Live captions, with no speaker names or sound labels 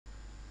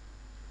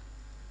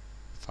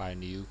file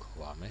new ခေါ်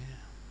ပါမယ်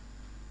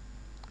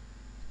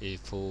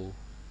A4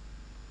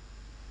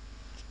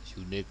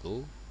 unit ကို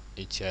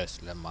inches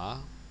လက်မှာ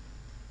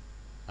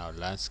နောက်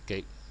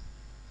landscape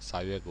စာ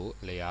ရွက်ကို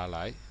အလျား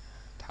လိုက်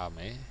ထားမ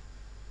ယ်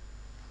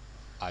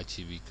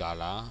RGB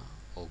color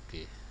OK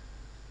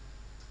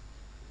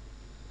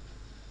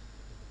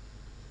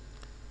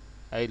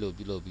အဲ့လို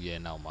ပြုလုပ်ပြီးရဲ့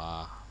နောက်မှာ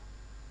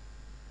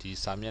ဒီ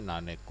စာမျက်နှာ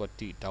နဲ့ကွက်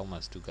တိတောင်းမှ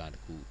စတုကန်တ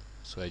စ်ခု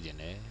ဆွဲခြင်း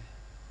နဲ့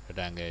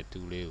rectangle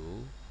 2လေးကို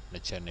နှ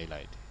စ်ချက်နှိပ်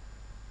လိုက်တယ်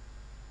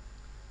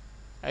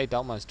အဲ့တော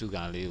င်းမှစတုက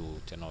န်လေးကို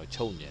ကျွန်တော်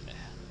ချုပ်မြင်တ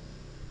ယ်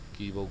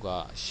keyboard က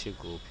shift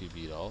ကိုဖိ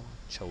ပြီးတော့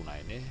ချုပ်နို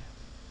င်တယ်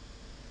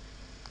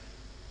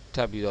ထ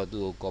ပ်ပြီးတော့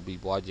သူ့ကို copy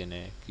ပွားခြင်း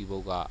နဲ့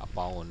keyboard ကအ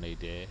ပေါင်းကိုနှိပ်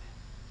တယ်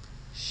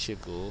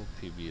shift ကို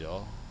ဖိပြီး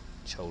တော့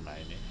ချုပ်နို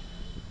င်တယ်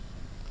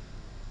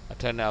အ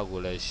ထက်နဲ့အောက်ကို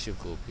လည်း shift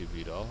ကိုဖိ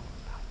ပြီးတော့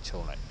ချု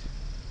ပ်လိုက်တယ်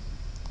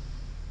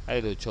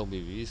အဲ့လိုချုပ်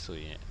ပြီးပြီဆို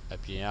ရင်အ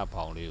ပြင်က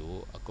ဘောင်လေးကို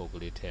အကုတ်က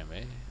လေးထည့်မ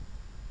ယ်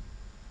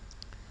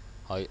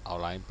ဟော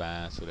outline pan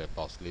ဆိုတဲ့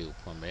box လေးကို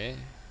ဖွင့်မယ်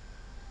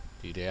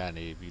ဒီထဲက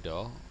နေပြီး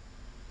တော့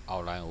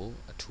outline ကို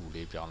အထူ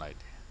လေးပြောင်းလိုက်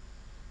တယ်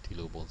ဒီ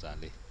လိုပုံစံ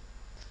လေး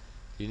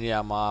ဒီနေရာ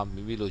မှာ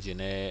မိမိလိုချင်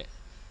တဲ့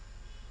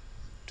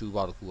တူ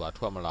ပေါက်တစ်ခုက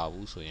ထွက်မလာ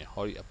ဘူးဆိုရင်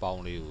ဟောဒီအပေါ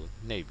င်းလေးကို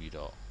နှိပ်ပြီး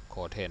တော့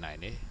ခေါ်ထည့်နိုင်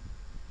တယ်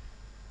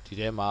ဒီ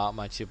ထဲမှာအ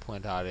မှန်ချစ်ဖွ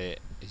င့်ထားတဲ့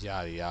အရာ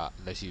တွေက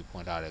လက်ရှိဖွ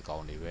င့်ထားတဲ့ကော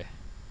င်တွေပဲ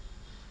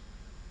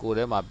ကိုယ်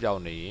ထဲမှာပျော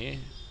က်နေရင်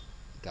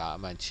ဒါအ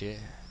မှန်ချစ်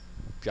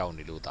ပျောက်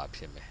နေလို့သာ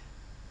ဖြစ်မယ်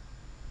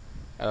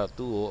အဲ့တော့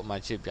သူ့ကိုအမှ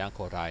န်ချစ်ပြန်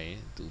ခေါ်ထားရင်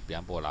သူပြ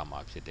န်ပေါ်လာမှာ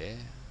ဖြစ်တယ်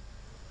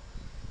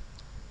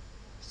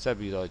ဆက်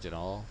ပြီးတော့ကျွန်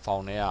တော်ဖော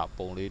င်ထဲက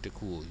ပုံလေးတစ်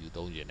ခုကိုယူ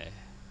သုံးခြင်းတယ်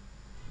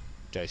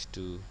dash 2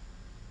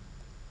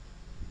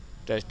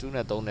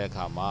နဲ့သုံးတဲ့အ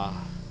ခါမှာ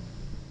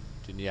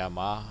ဒီနေရာ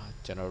မှာ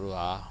ကျွန်တော်တို့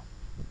ဟာ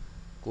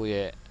ကိုယ့်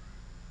ရဲ့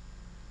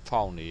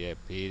ဖောင်တွေရဲ့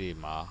ဘေးတွေ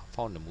မှာ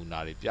ဖောင်နမူနာ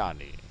တွေပြ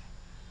နေ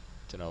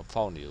ကျွန်တော်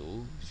ဖောင်တွေကို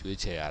ရွေး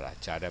ချယ်ရတာ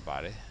ကြားတတ်ပါ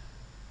တယ်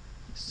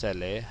ဆက်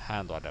လဲဟ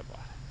န်းသွားတတ်ပါ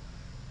တယ်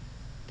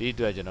ဒီအ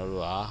တွက်ကျွန်တော်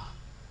တို့ဟာ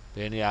ဘ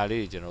ယ်နေရာ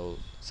လေးကျွန်တော်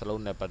စ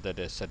လုံးနဲ့ပတ်သက်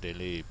တဲ့ setting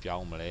လေးပြော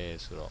င်းမလဲ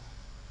ဆိုတော့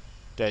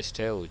dash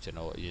ထဲကိုကျွန်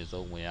တော်အရင်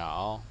ဆုံးဝင်ရ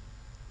အောင်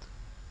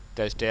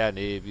dash ထဲက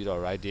နေပြီး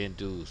တော့ writing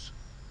tools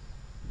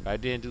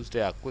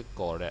တဲ့ quick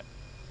ခေါ်တဲ့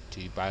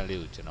ဒီဘိုင်းလေး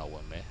ကိုကျွန်တော်ဝ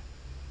င်မယ်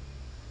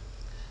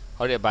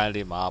ဟောဒီဘိုင်း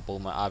လေးမှာပုံ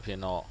မှန်အားဖြ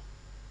င့်တော့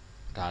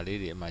ဒါလေး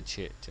တွေအမှန်ချ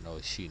စ်ကျွန်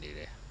တော်ရှိနေတ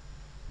ယ်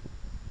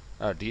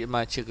အဲ့တော့ဒီအမှ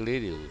န်ချစ်ကလေး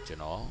တွေကိုကျွ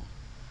န်တော်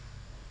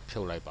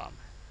ဖြုတ်လိုက်ပါမ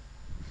ယ်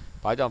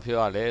ဘာကြောင့်ဖြုတ်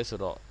ရလဲဆို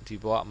တော့ဒီ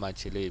ဘောအမှန်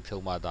ချစ်လေးဖြု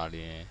တ်မှသာ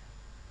လျှင်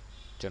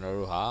ကျွန်တော်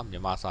တို့ဟာမြ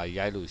န်မာစာ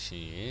ရိုက်လို့ရှိ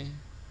ရင်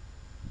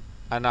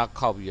အနာ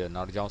ခောက်ပြီးတော့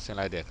နောက်တစ်ကြောင်းဆင်း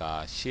လိုက်တဲ့အခါ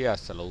ရှေ့က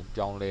စလုံး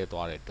ပြောင်းလဲ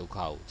သွားတဲ့ဒုက္ခ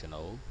ကိုကျွန်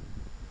တော်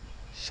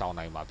ရှောင်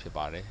နိုင်မှာဖြစ်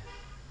ပါတယ်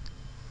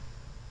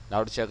နော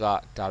က်တစ်ချက်က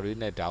ဒါရီ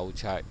နဲ့ဒါဟု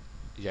ချိုက်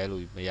ရိုက်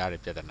လို့မရ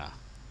တဲ့ပြဿနာ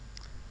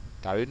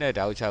ဒါရီနဲ့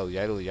ဒါဟုချိုက်ကို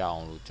ရိုက်လို့ရအော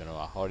င်လို့ကျွန်တော်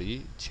ကဟောဒီ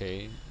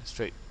chain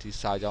straight ဒီ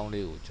စာကြောင်း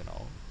လေးကိုကျွန်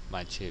တော်မှ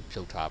န်ချစ်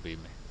ဖြုတ်ထားပေး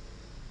မယ်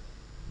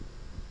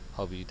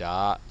ဟုတ်ပြီဒါ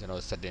ကကျွန်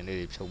တော် setting လေး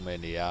တွေဖြုတ်မဲ့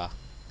နေရ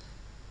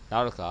နော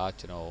က်တစ်ခါ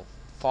ကျွန်တော်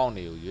font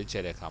တွေကိုရွေးချ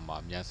ယ်တဲ့အခါမှာ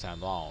မြန်ဆန်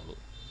သွားအောင်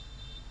လို့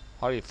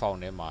ဟောဒီ font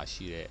ထဲမှာ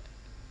ရှိတဲ့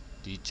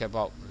ဒီ check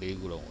box လေး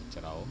ခုလုံးကိုကျွ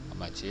န်တော်အ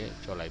မှတ်ချစ်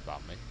ဖြုတ်လိုက်ပါ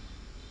မယ်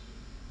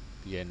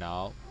ပြီးရင်နော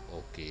က်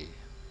okay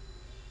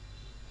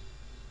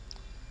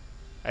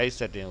အဲ့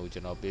setting ကိုကျွ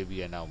န်တော်ပေး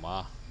ပြီးရနောက်မှာ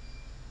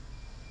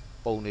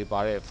ပုံတွေပါ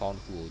တဲ့ font တ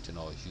စ်ခုကိုကျွန်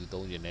တော်ယူ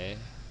သုံးခြင်းနဲ့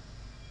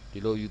ဒီ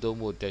လိုယူသုံး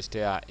ဖို့ text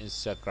ထဲက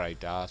insert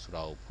character ဆို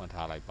တာကိုဖွင့်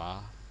ထားလိုက်ပါ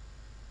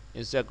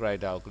insert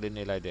character ကို click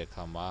နှိပ်လိုက်တဲ့အ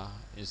ခါမှာ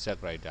insert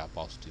character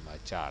box ဒီမှာ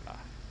ကြာလာ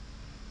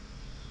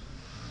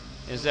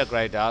insert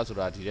character ဆို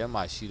တာဒီထဲ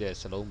မှာရှိတဲ့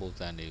စလုံးပုံ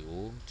စံတွေ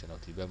ကိုကျွန်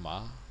တော်ဒီဘက်မှာ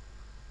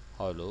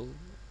ဟောလို့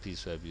ပြီး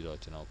ဆွဲပြီးတော့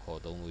ကျွန်တော်ခေါ်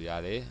သုံးလို့ရ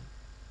တယ်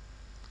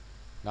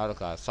နောက်တစ်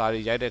ခါစာရီ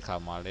ရိုက်တဲ့အခါ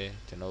မှာလည်း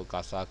ကျွန်တော်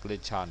cursor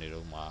click ချနေ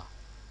တော့မှာ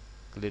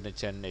click တစ်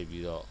ချက်နှိပ်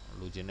ပြီးတော့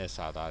လူချင်းတဲ့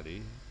စာသားတွေ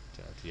ကျွ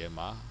န်တော်ဒီထဲ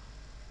မှာ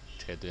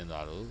ထည့်သွင်း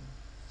သွားလို့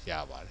ရ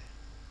ပါတယ်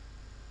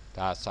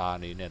ဒါစာအ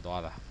နေနဲ့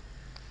သွားတာ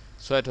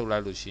ဆွဲထုတ်လို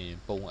က်လို့ရှိရင်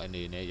ပုံအ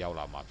နေနဲ့ရောက်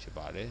လာမှာဖြစ်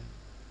ပါတယ်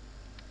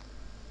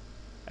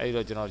အဲ့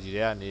တော့ကျွန်တော်ဒီ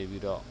ထဲကနေ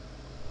ပြီးတော့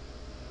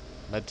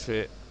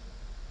metric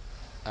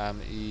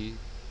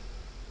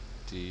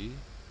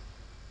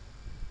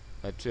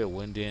metric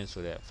winding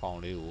ဆိုတဲ့ font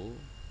လေးကို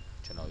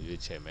ကျွန်တော်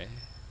ရွေးချယ်မယ်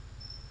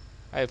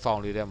အဲ့ font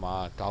လေးထဲမှာ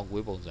ဒေါင်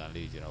ကွေးပုံစံ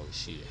လေးကျွန်တော်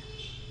ရှိတယ်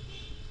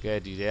ကဲ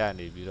ဒီထဲက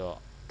နေပြီးတော့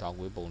ဒေါင်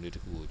ကွေးပုံလေးတ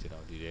စ်ခုကိုကျွန်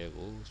တော်ဒီထဲ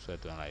ကိုဆွဲ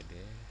သွင်းလိုက်တ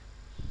ယ်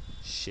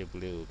shape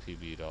လေးကိုဖိ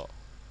ပြီးတော့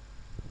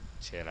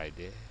ချဲလိုက်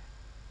တယ်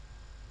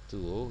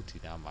သူ့ကိုဒီ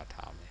နားမှာ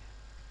ထားမယ်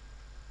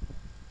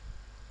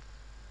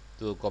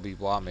သူ့ကို copy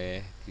ပွားမယ်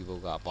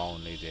keyboard ကအပေါင်း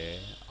နေတယ်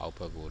အောက်ဘ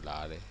က်ကိုလာ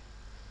တယ်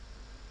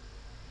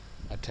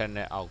အထက်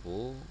နဲ့အောက်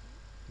ကို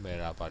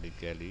mirror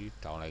vertically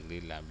တောင်းလိုက်က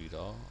လေးလမ်းပြီး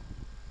တော့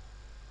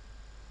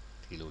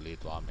ဒီလိုလေး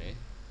သွားမယ်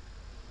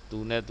သူ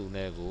နဲ့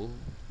ကို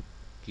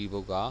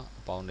keyboard က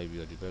အပေါင်းနေပြီး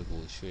တော့ဒီဘက်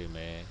ကိုရွှေ့မ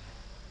ယ်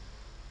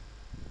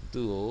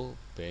သူ့ကို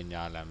ဘယ်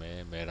ညာလမ်းမယ်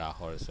mirror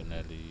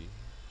horizontally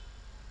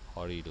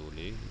horizontal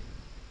လေး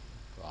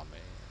သွားမ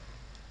ယ်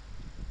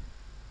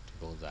ဒီ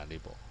ပုံစံ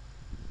လေးပေါ့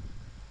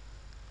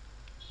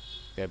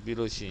ကဲပြီး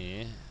လို့ရှိရ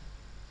င်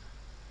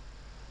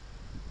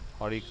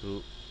ဟောဒီ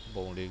group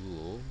ပုံလေးခု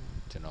ကို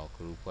ကျွန်တော်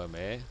group ဖွဲ့မ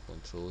ယ်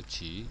control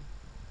ချီ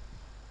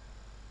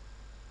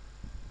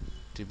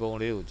ဒီပုံ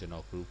လေးကိုကျွန်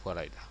တော် group ဖွဲ့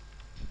လိုက်တာ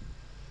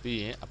ပြီး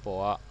ရင်အပေါ်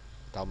က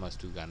document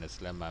studio နဲ့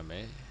select မှတ်မ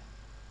ယ်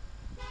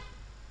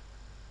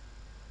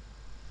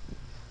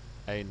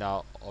အဲ့နော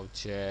က်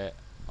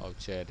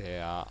object ထဲ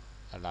က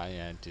align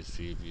and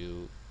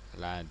distribute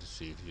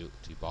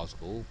ဒီ box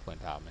ကိုဖွ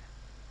င့်ထားမယ်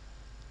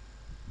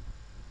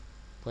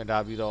ဖွင့်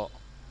ထားပြီးတော့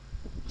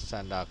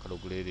center ခလု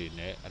တ်ကလေးတွေ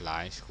နဲ့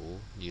align ကို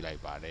ညှိလို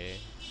က်ပါတယ်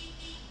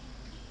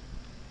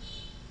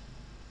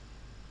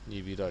ညှိ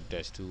ပြီးတော့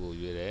text 2ကို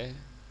ရွေးတယ်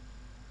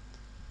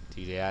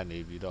ဒီထဲကနေ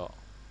ပြီးတော့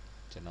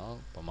ကျွန်တော်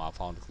ဗမာ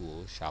font တစ်ခုကို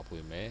ရှာဖွေ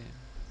မယ်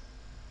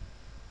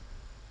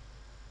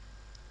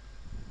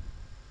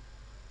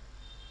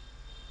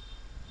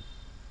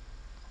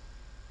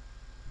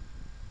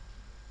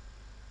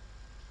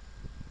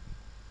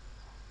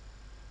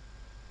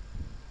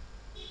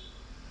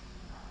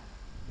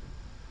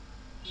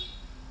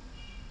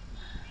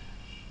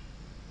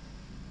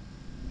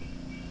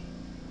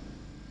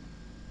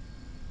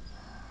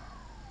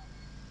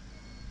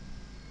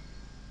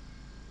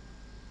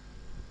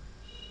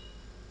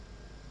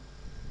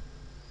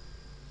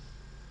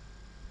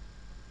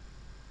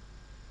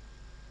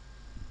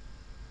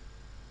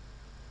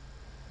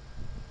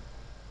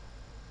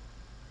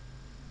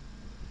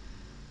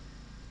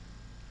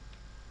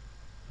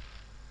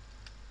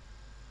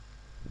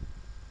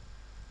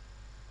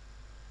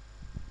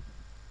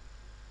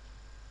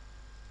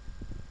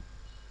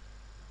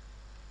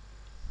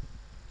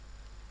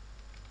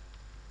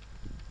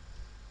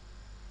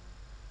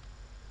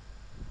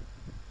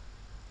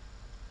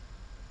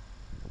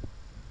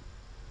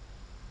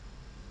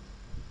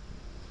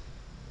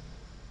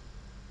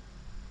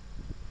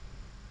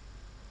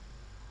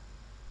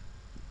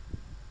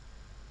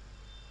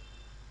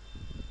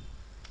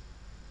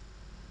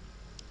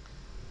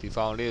ဒီ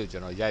font လေးကိုကျွ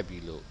န်တော်ရိုက်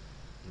ပြီးလို့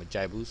မ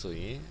ကြိုက်ဘူးဆို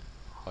ရင်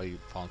ဟောဒီ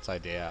font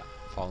site တွေက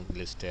font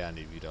list တွေက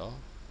နေပြီးတော့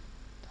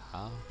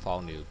ဒါ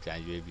font တွေကိုပြန်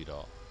ရွေးပြီး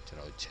တော့ကျွန်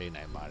တော်ချိန်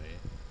နိုင်ပါတယ်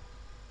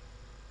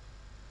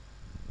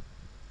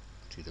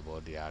ဒီသဘော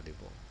တရားလေး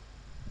ပေါ့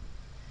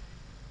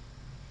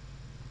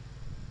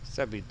ဆ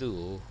က်ပြီးသူ့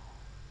ကို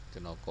ကျွ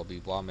န်တော် copy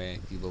ပွားမယ်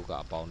keyboard က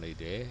အပေါင်းနေ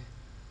တယ်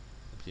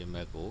အပြင်ဘ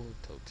က်ကို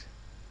ထုတ်တယ်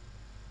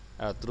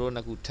အဲ့တော့သူတို့နှ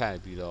စ်ခုထပ်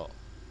ပြီးတော့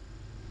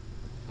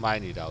မို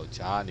င်းနေတာကို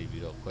ကြားနေ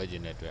ပြီးတော့ခွဲကျ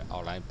င်တဲ့အတွက်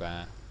outline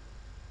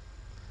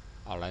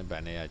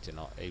band နဲ့ကကျွန်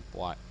တော်8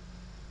 point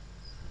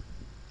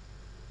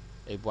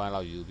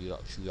လောက်ယူပြီး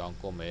တော့ဖြူအောင်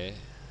ကွတ်မယ်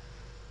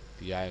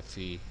BIF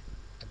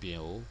အပြင်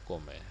ကိုကွ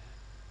တ်မယ်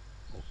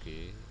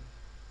okay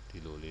ဒီ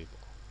လိုလေး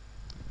ပေါ့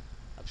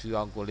အဖြူ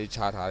အောင်ကိုလေးချ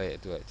ထားတဲ့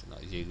အတွက်ကျွန်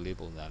တော်ရေကလေး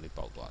ပုံစံလေး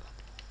ပေါက်သွားတာ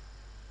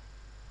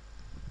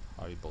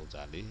ဟောဒီပုံ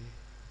စံလေး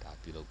ဒါ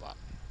ပြုလုပ်ပါ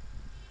မယ်